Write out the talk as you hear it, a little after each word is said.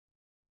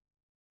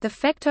The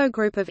Fecto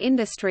Group of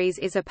Industries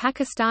is a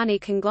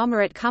Pakistani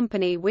conglomerate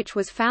company which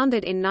was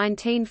founded in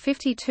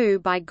 1952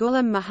 by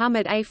Ghulam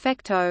Muhammad A.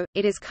 Fecto.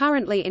 It is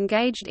currently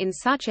engaged in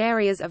such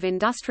areas of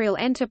industrial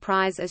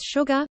enterprise as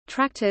sugar,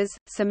 tractors,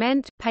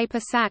 cement, paper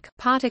sack,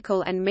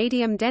 particle and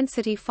medium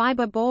density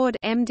fiber board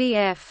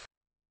 (MDF).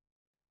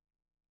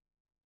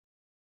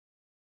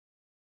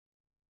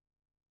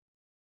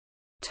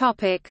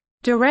 Topic: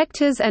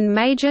 Directors and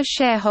major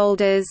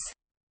shareholders.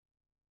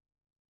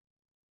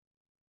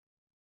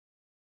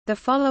 The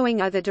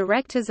following are the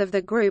directors of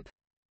the group: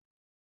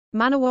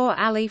 Munawar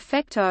Ali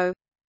Fecto,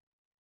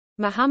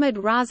 Muhammad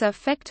Raza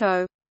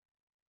Fecto,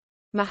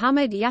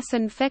 Muhammad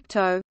Yassin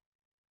Fecto,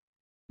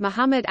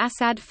 Muhammad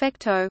Asad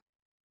Fecto,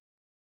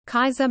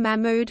 Kaiser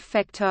Mahmood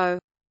Fecto.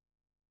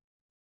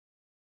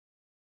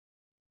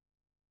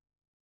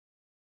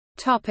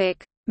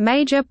 Topic: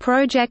 Major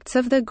projects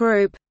of the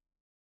group.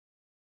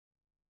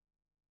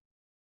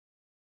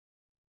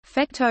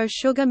 Fecto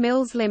Sugar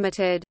Mills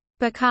Limited,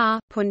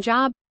 Bakar,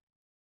 Punjab.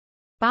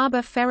 Baba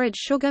Faraj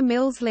Sugar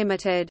Mills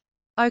Limited,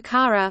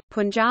 Okara,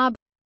 Punjab.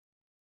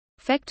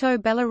 Fecto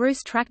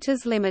Belarus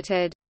Tractors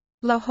Limited,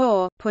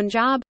 Lahore,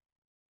 Punjab.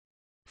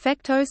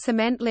 Fecto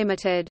Cement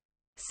Limited,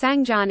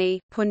 Sangjani,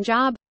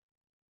 Punjab.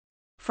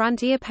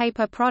 Frontier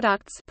Paper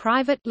Products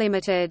Private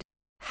Limited,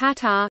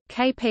 Hattar,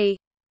 KP.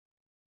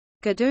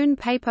 Gadoon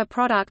Paper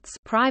Products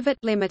Private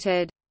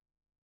Limited,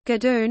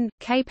 Gadoon,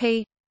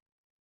 KP.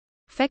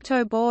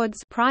 Fecto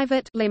Boards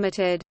Private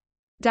Limited,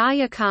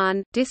 Darya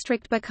Khan,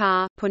 District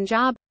Bakar,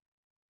 Punjab.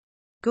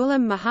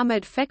 Ghulam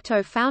Muhammad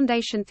Fecto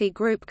Foundation. The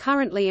group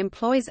currently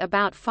employs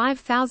about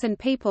 5,000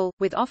 people,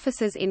 with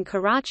offices in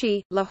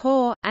Karachi,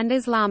 Lahore, and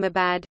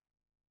Islamabad.